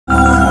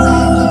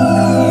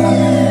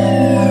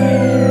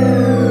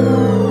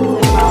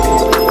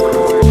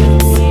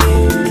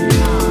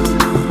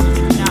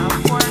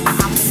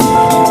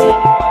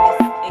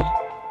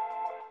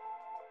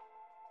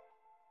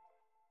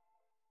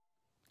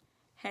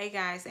Hey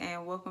guys,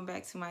 and welcome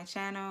back to my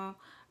channel.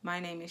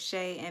 My name is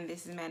Shay and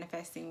this is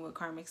Manifesting with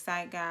Karmic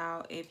Side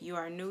Gal. If you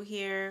are new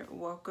here,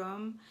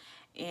 welcome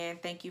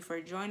and thank you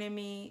for joining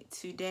me.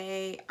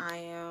 Today I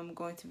am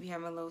going to be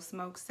having a little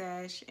smoke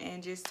sesh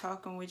and just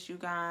talking with you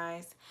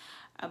guys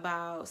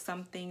about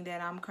something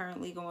that I'm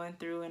currently going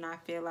through and I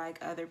feel like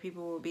other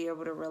people will be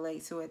able to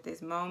relate to at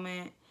this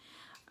moment.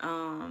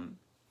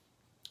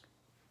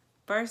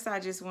 First I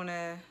just want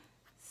to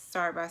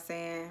start by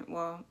saying,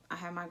 well, I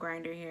have my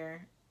grinder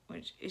here,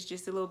 which is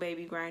just a little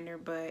baby grinder,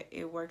 but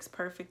it works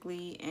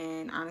perfectly,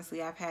 and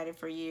honestly I've had it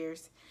for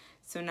years,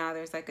 so now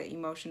there's like an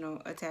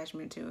emotional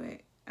attachment to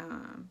it.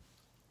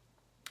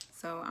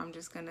 So I'm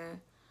just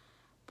gonna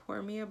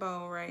pour me a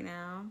bowl right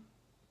now.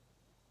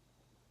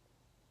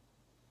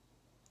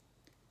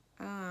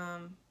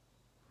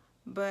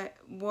 But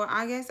well,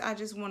 I guess I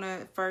just want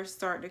to first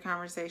start the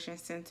conversation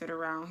centered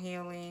around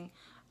healing.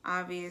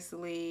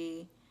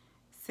 Obviously,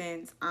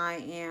 since I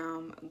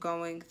am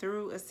going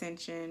through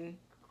ascension,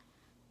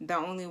 the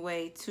only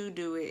way to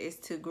do it is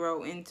to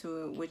grow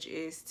into it, which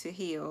is to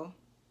heal.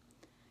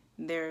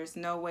 There's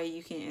no way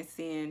you can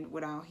ascend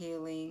without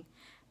healing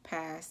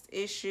past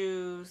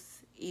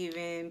issues,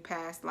 even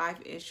past life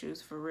issues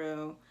for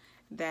real,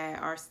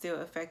 that are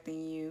still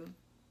affecting you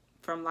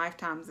from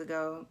lifetimes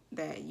ago,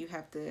 that you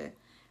have to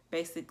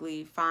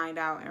basically find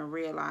out and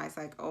realize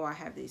like, oh, I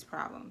have these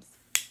problems.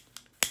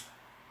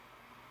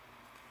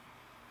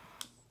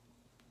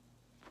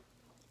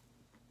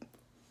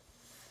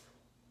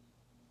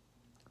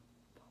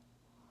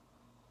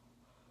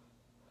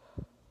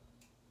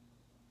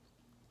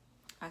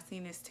 I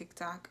seen this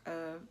TikTok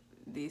of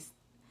this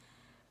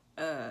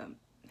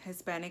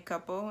Hispanic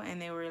couple,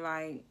 and they were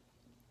like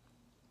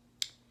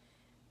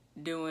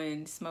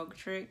doing smoke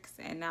tricks,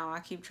 and now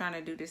I keep trying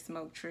to do this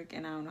smoke trick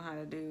and I don't know how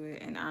to do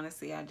it, and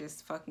honestly I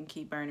just fucking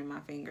keep burning my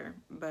finger.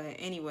 But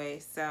anyway,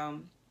 so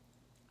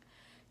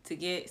to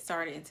get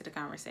started into the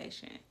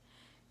conversation,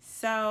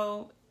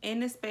 so in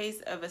the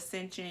space of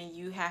ascension,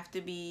 you have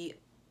to be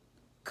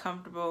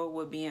comfortable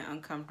with being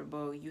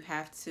uncomfortable. You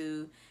have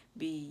to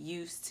be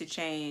used to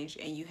change,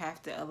 and you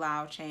have to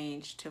allow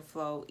change to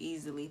flow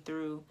easily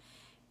through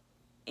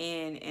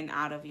in and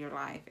out of your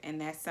life.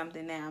 And that's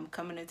something that I'm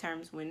coming to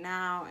terms with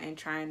now and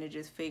trying to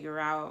just figure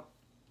out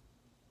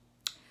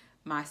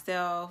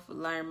myself,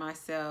 learn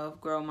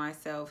myself, grow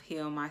myself,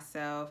 heal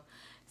myself,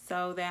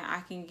 so that I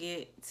can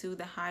get to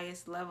the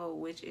highest level,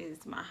 which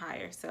is my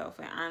higher self.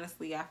 And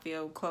honestly, I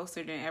feel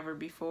closer than ever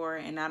before,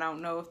 and I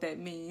don't know if that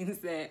means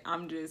that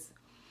I'm just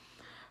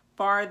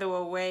farther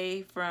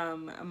away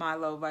from my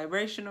low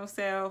vibrational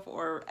self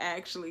or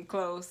actually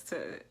close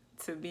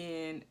to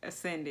being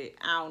ascended.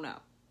 I don't know.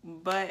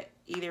 But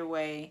either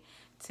way,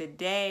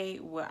 today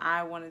what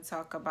I want to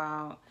talk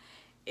about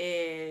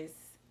is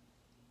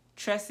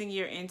trusting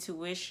your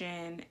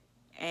intuition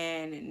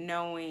and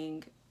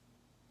knowing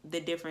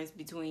the difference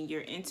between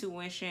your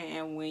intuition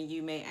and when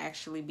you may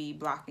actually be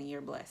blocking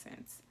your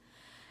blessings.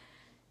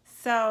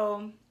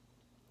 So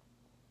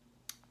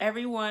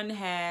everyone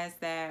has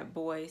that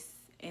voice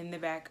in the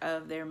back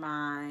of their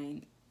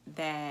mind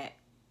that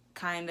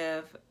kind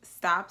of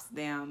stops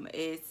them.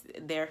 It's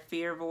their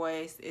fear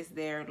voice, it's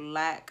their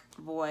lack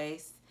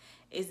voice.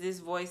 It's this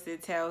voice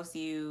that tells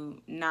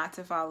you not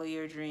to follow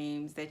your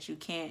dreams, that you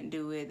can't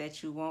do it,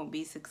 that you won't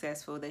be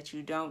successful, that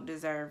you don't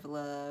deserve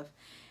love.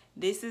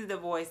 This is the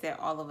voice that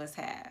all of us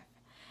have.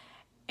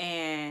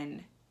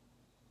 And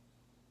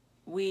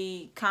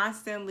we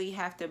constantly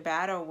have to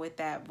battle with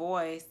that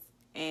voice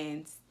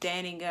and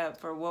standing up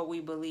for what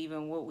we believe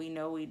and what we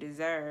know we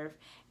deserve,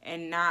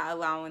 and not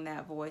allowing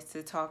that voice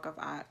to talk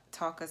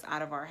us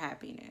out of our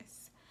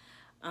happiness.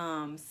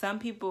 Some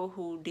people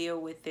who deal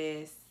with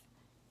this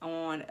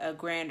on a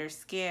grander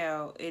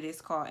scale, it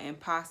is called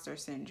imposter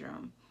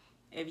syndrome.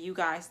 If you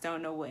guys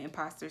don't know what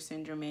imposter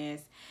syndrome is,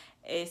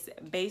 it's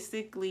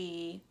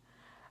basically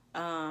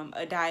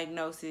a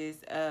diagnosis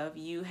of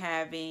you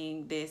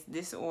having this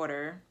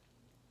disorder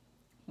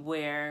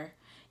where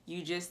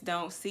you just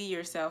don't see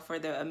yourself for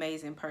the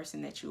amazing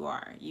person that you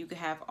are. You could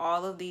have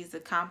all of these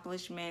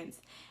accomplishments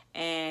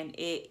and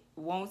it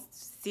won't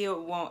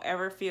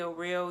ever feel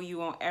real. You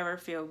won't ever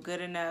feel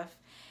good enough,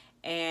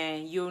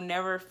 and you'll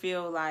never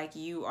feel like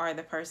you are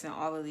the person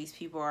all of these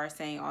people are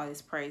saying all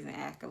this praise and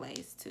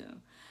accolades to.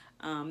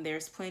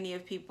 There's plenty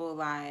of people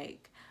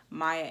like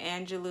Maya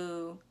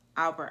Angelou,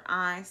 Albert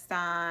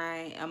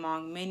Einstein,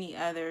 among many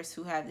others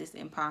who have this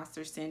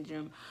imposter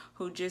syndrome,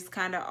 who just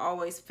kind of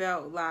always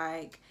felt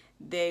like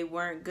they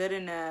weren't good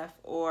enough,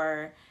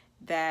 or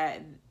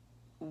that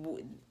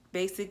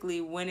basically,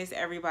 when is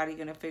everybody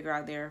going to figure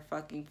out they're a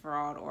fucking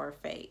fraud or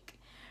fake?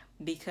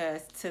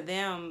 Because to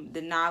them,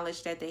 the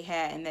knowledge that they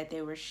had and that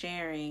they were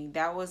sharing,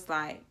 that was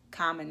like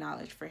common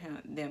knowledge for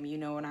them, you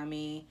know what I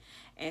mean?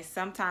 And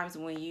sometimes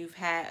when you've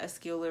had a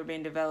skill or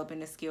been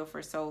developing a skill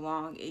for so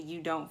long,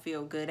 you don't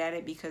feel good at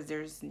it because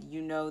there's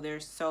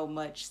so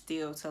much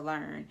still to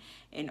learn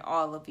in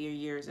all of your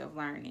years of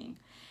learning.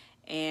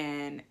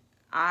 And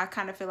I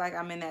kind of feel like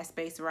I'm in that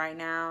space right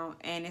now,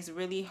 and it's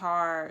really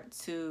hard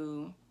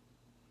to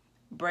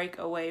break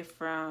away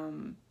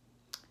from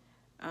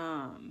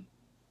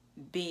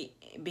being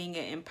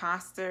an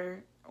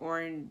imposter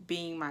or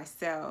being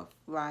myself.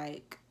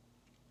 Like,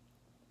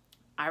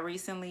 I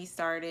recently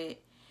started,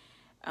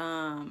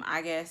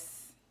 I guess,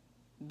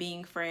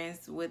 being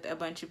friends with a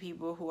bunch of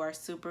people who are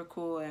super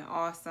cool and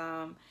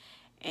awesome,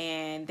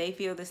 and they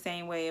feel the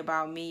same way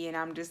about me, and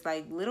I'm just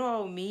like, little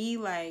old me,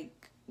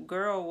 like,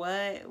 girl,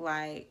 what?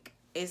 Like,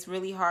 it's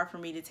really hard for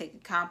me to take a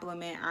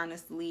compliment,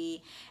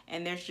 honestly,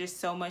 and there's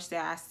just so much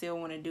that I still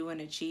want to do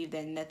and achieve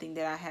that nothing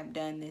that I have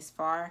done this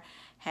far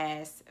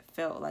has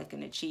felt like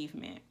an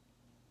achievement.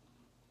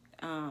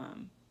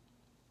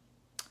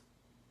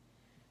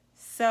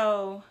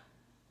 So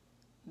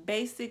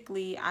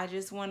basically, I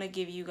just want to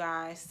give you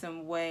guys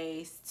some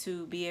ways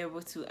to be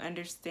able to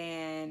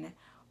understand,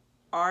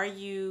 are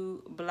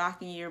you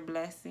blocking your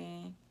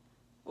blessing,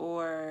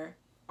 or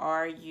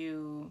are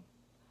you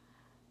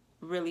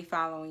really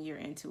following your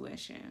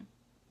intuition?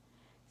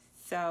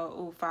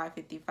 So,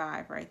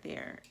 555 right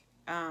there.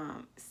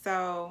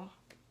 So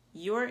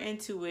your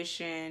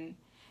intuition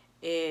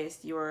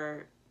is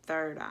your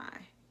third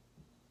eye,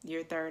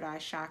 your third eye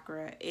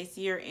chakra. It's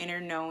your inner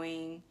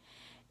knowing.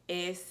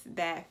 It's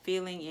that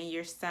feeling in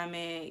your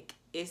stomach.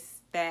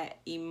 It's that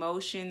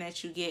emotion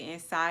that you get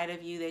inside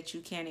of you that you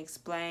can't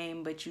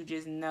explain, but you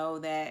just know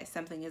that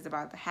something is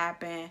about to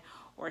happen,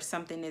 or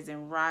something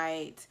isn't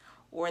right,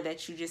 or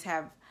that you just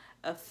have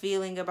a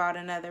feeling about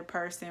another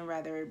person,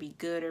 whether it be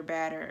good or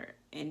bad or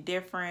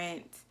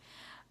indifferent.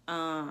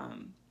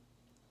 And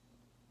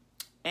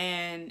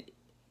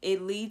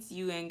it leads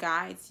you and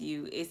guides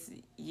you. It's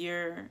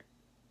your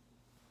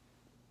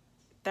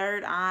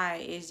third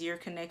eye is your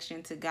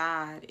connection to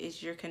God.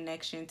 It's your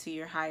connection to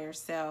your higher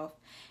self.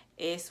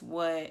 It's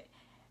what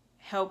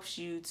helps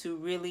you to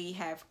really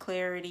have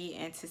clarity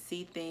and to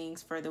see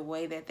things for the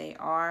way that they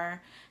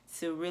are,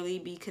 to really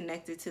be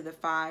connected to the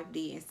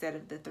 5D instead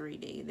of the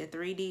 3D. The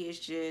 3D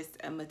is just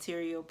a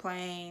material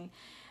plane.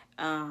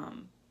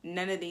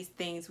 None of these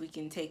things we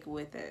can take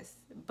with us.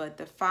 But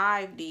the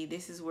 5D,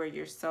 this is where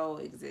your soul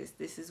exists.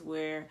 This is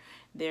where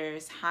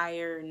there's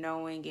higher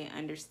knowing and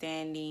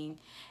understanding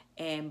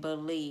and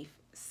belief.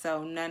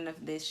 So none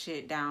of this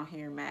shit down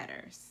here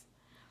matters.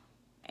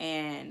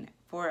 And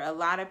for a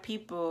lot of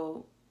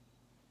people,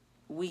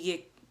 we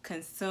get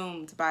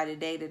consumed by the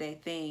day-to-day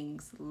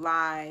things,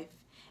 life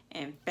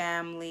and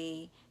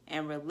family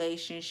and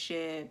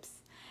relationships,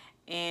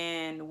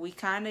 and we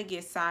kind of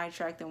get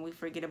sidetracked and we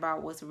forget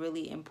about what's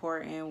really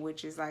important,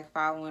 which is like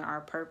following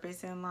our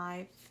purpose in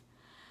life.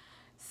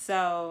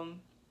 So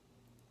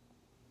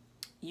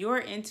your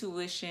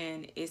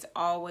intuition is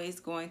always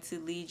going to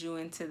lead you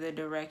into the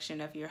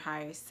direction of your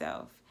higher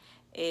self.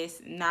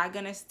 It's not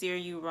going to steer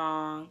you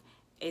wrong.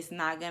 It's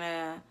not going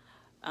to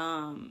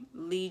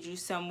lead you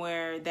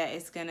somewhere that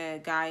is going to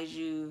guide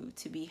you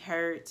to be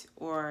hurt,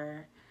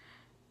 or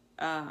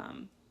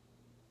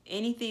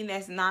anything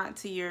that's not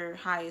to your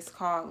highest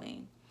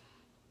calling.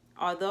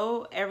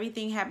 Although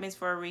everything happens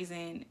for a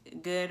reason,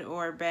 good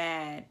or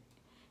bad,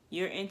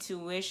 your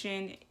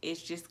intuition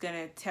is just going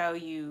to tell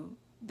you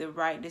the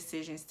right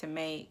decisions to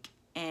make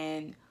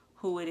and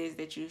who it is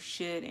that you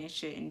should and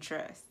shouldn't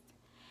trust.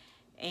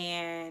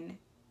 And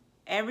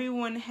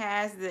everyone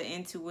has the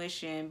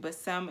intuition, but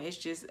some is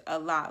just a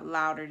lot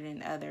louder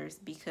than others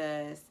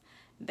because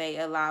they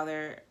allow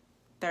their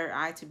third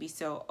eye to be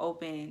so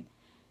open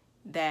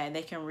that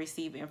they can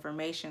receive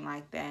information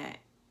like that.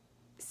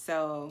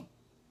 So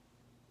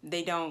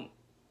they know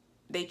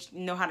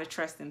how to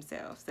trust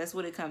themselves. That's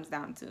what it comes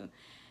down to.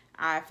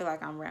 I feel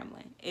like I'm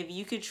rambling. If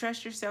you could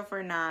trust yourself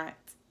or not,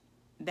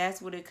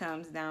 that's what it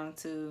comes down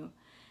to.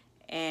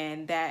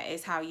 And that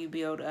is how you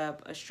build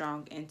up a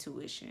strong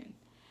intuition.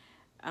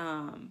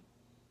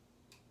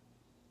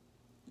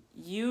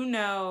 You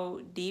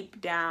know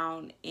deep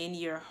down in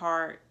your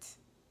heart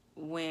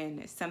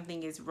when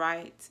something is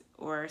right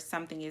or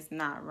something is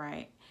not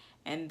right.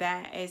 And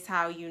that is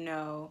how you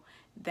know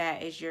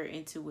that is your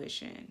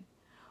intuition.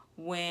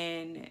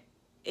 When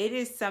it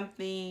is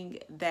something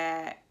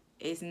that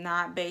is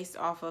not based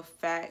off of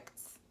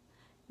facts,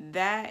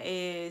 that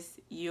is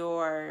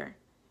your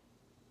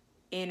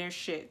inner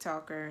shit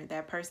talker,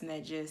 that person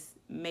that just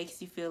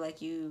makes you feel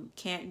like you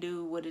can't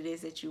do what it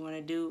is that you want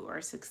to do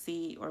or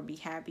succeed or be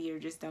happy or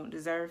just don't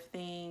deserve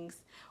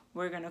things.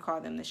 We're going to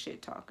call them the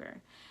shit talker.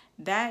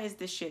 That is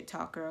the shit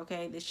talker,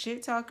 okay? The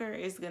shit talker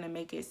is going to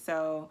make it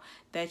so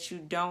that you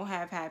don't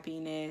have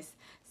happiness,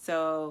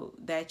 so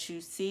that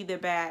you see the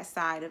bad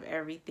side of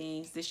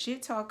everything. The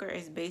shit talker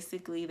is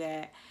basically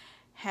that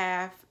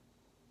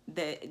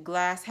the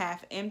glass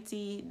half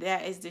empty.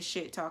 That is the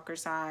shit talker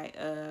side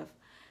of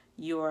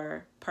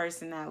your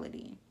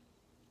personality.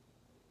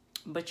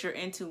 But your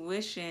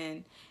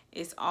intuition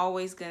is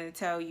always going to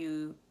tell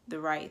you the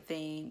right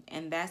thing,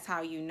 and that's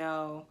how you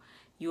know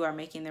you are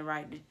making the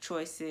right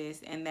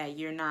choices and that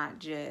you're not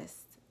just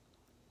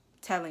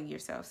telling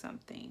yourself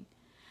something.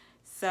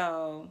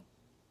 So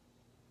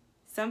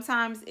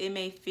sometimes it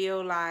may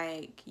feel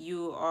like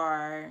you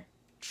are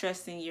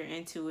trusting your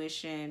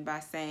intuition by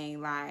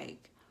saying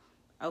like,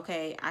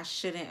 okay, I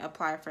shouldn't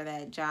apply for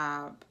that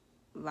job.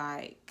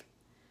 Like,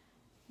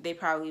 they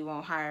probably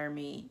won't hire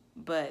me.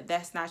 But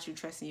that's not you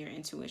trusting your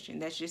intuition.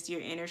 That's just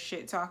your inner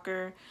shit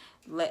talker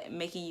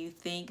making you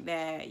think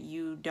that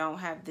you don't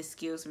have the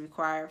skills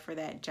required for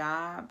that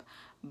job.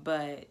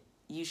 But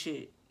you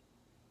should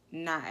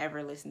not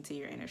ever listen to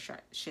your inner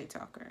shit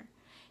talker.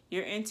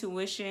 Your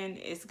intuition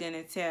is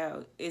going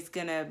to it's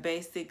going to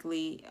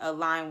basically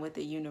align with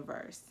the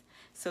universe.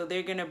 So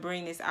they're going to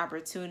bring this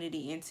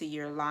opportunity into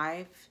your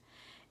life,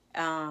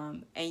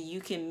 and you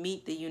can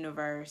meet the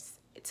universe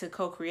to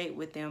co-create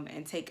with them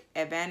and take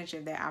advantage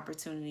of that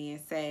opportunity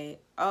and say,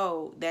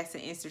 oh, that's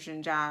an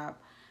interesting job,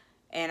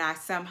 and I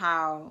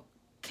somehow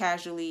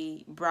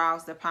casually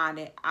browsed upon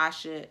it. I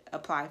should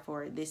apply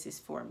for it. This is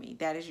for me.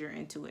 That is your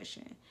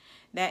intuition.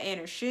 That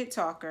inner shit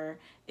talker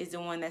is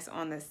the one that's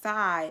on the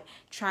side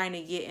trying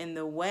to get in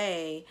the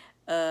way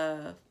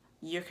of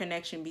your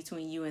connection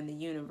between you and the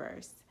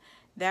universe.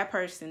 That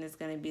person is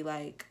going to be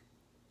like,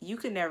 you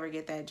could never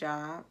get that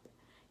job.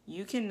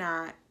 You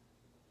cannot.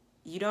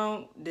 You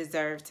don't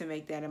deserve to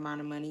make that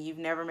amount of money. You've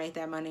never made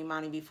that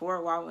money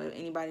before. Why would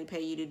anybody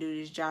pay you to do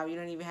this job? You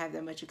don't even have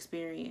that much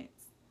experience.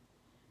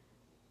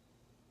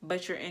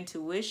 But your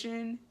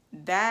intuition,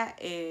 that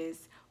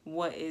is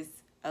what is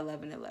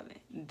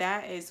 1111.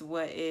 That is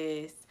what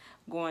is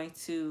going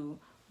to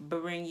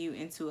bring you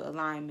into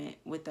alignment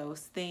with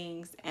those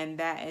things. And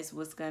that is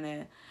what's going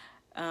to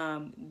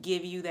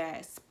give you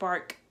that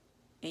spark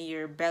in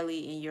your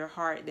belly, in your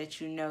heart, that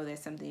you know that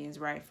something is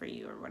right for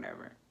you or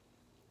whatever.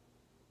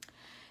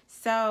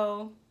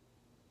 So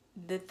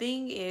the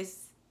thing is,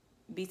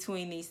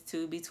 between these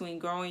two, between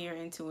growing your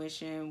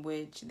intuition,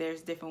 which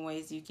there's different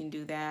ways you can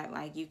do that.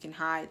 Like, you can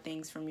hide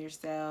things from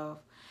yourself.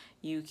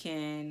 You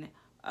can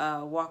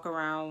walk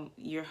around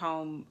your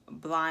home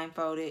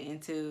blindfolded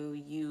until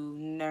you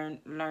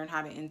learn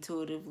how to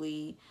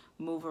intuitively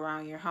move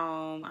around your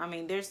home. I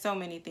mean, there's so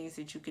many things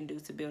that you can do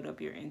to build up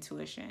your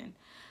intuition.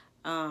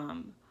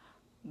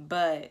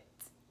 But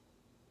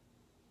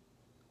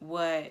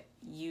what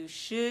you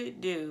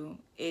should do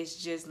is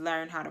just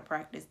learn how to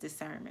practice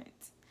discernment.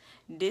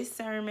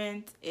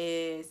 Discernment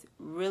is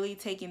really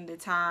taking the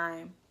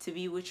time to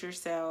be with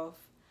yourself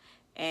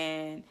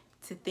and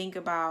to think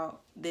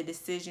about the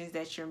decisions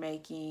that you're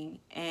making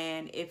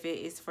and if it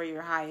is for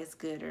your highest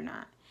good or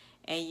not.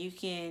 And you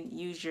can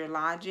use your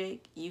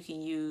logic, you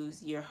can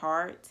use your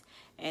heart,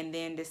 and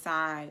then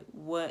decide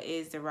what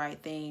is the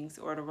right things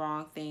or the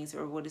wrong things,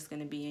 or what is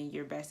going to be in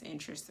your best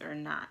interest or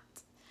not.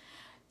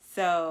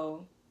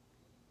 So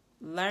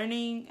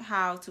learning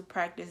how to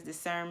practice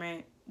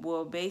discernment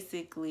will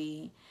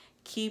basically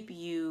keep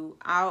you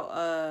out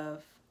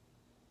of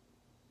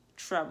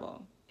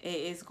trouble. It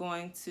is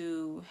going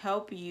to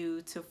help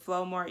you to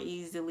flow more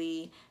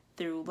easily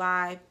through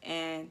life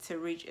and to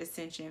reach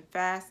ascension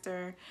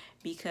faster,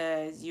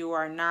 because you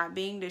are not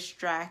being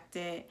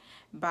distracted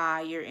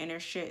by your inner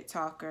shit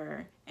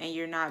talker and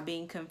you're not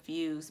being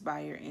confused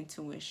by your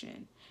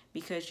intuition,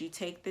 because you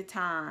take the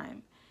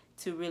time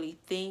to really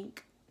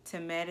think, to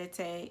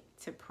meditate,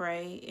 to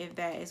pray if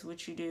that is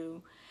what you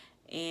do,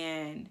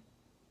 and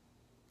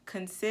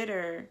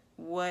consider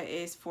what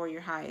is for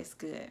your highest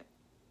good.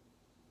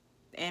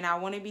 And I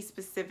want to be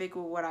specific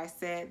with what I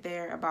said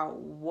there about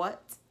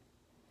what.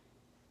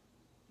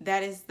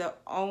 That is the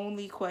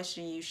only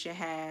question you should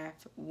have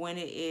when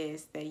it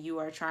is that you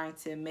are trying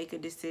to make a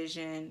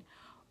decision,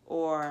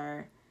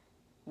 or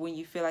when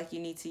you feel like you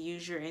need to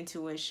use your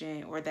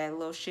intuition, or that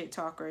little shit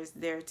talker is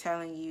there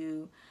telling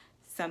you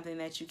something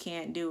that you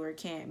can't do or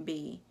can't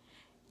be.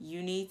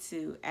 You need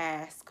to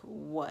ask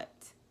what.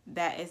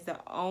 That is the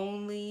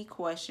only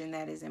question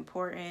that is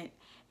important,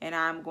 and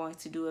I'm going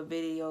to do a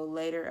video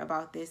later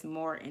about this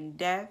more in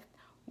depth,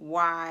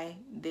 why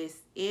this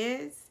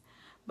is.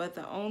 But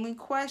the only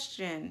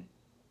question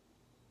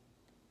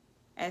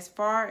as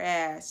far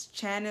as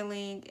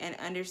channeling and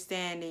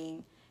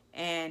understanding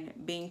and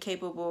being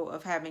capable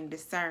of having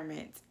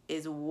discernment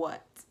is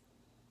what.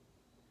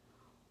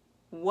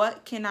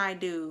 What can I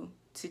do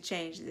to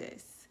change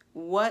this?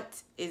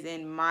 What is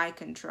in my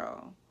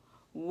control?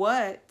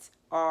 What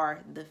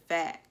are the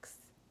facts?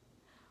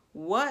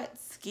 What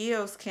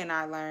skills can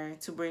I learn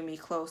to bring me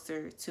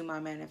closer to my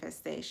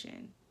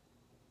manifestation?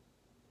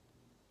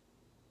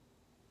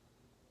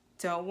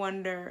 Don't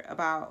wonder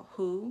about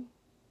who.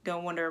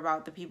 Don't wonder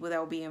about the people that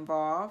will be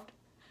involved.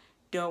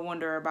 Don't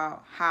wonder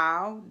about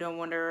how. Don't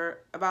wonder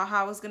about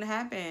how it's going to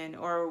happen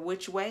or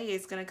which way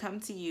it's going to come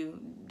to you.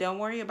 Don't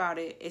worry about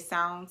it. It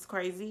sounds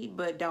crazy,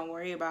 but don't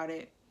worry about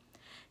it.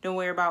 Don't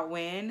worry about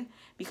when,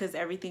 because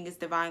everything is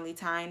divinely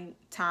timed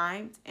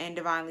and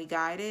divinely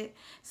guided.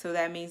 So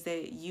that means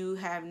that you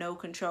have no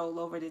control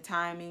over the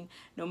timing,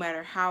 no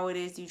matter how it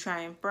is you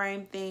try and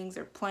frame things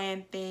or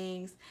plan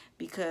things,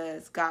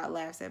 because God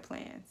laughs at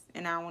plans.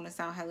 And I don't want to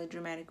sound hella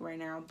dramatic right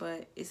now,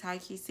 but it's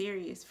high-key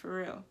serious,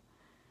 for real.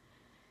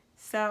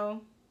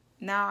 So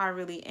now I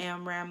really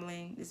am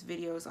rambling. This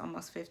video is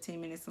almost 15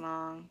 minutes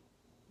long,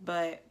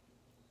 but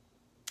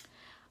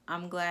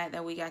I'm glad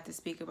that we got to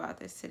speak about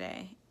this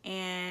today.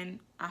 And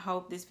I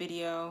hope this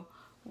video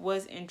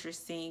was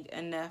interesting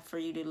enough for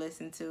you to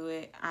listen to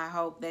it. I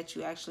hope that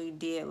you actually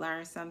did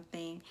learn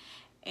something.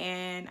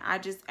 And I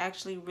just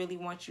actually really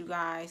want you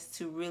guys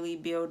to really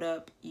build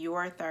up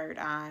your third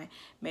eye.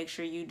 Make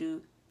sure you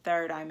do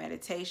third eye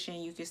meditation.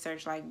 You can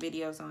search like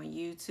videos on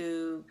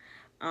YouTube.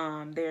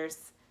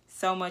 There's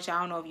so much. I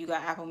don't know if you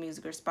got Apple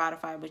Music or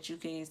Spotify, but you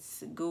can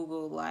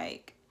Google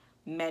like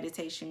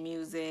meditation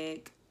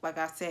music. Like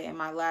I said in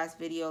my last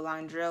video,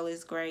 Londrell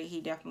is great.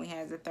 He definitely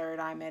has a third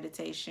eye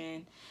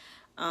meditation.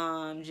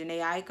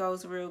 Janae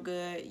Aiko's real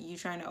good. You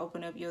trying to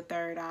open up your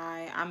third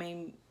eye. I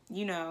mean,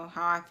 you know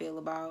how I feel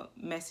about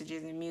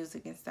messages and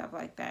music and stuff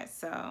like that.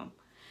 So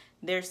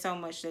there's so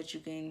much that you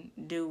can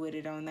do with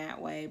it on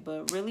that way.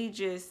 But really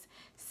just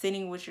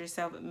sitting with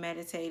yourself,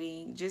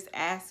 meditating, just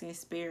asking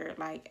spirit,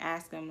 like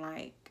ask them,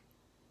 like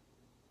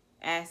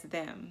ask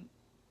them,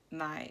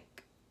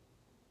 like,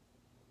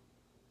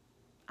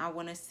 I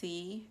want to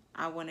see,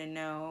 I want to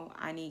know,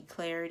 I need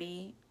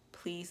clarity.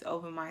 Please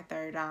open my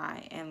third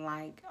eye, and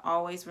like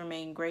always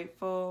remain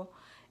grateful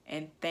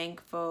and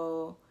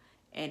thankful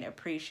and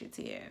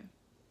appreciative.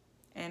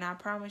 And I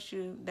promise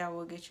you that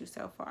will get you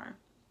so far.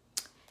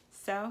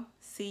 So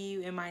see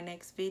you in my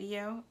next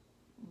video.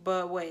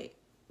 But wait,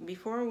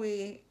 before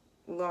we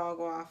log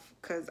off,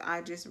 because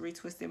I just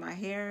retwisted my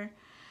hair.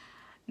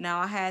 Now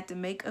I had to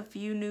make a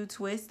few new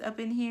twists up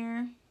in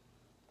here.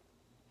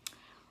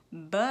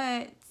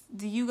 But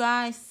do you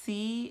guys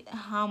see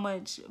how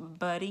much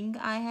budding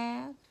I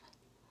have?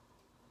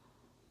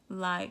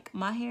 Like,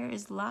 my hair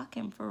is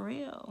locking for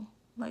real.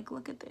 Like,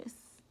 look at this.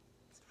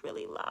 It's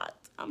really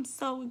locked. I'm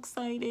so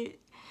excited.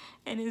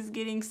 And it's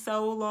getting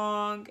so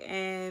long.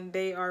 And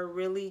they are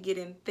really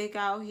getting thick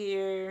out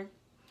here.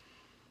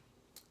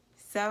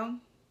 So,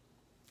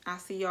 I'll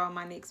see y'all in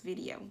my next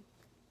video.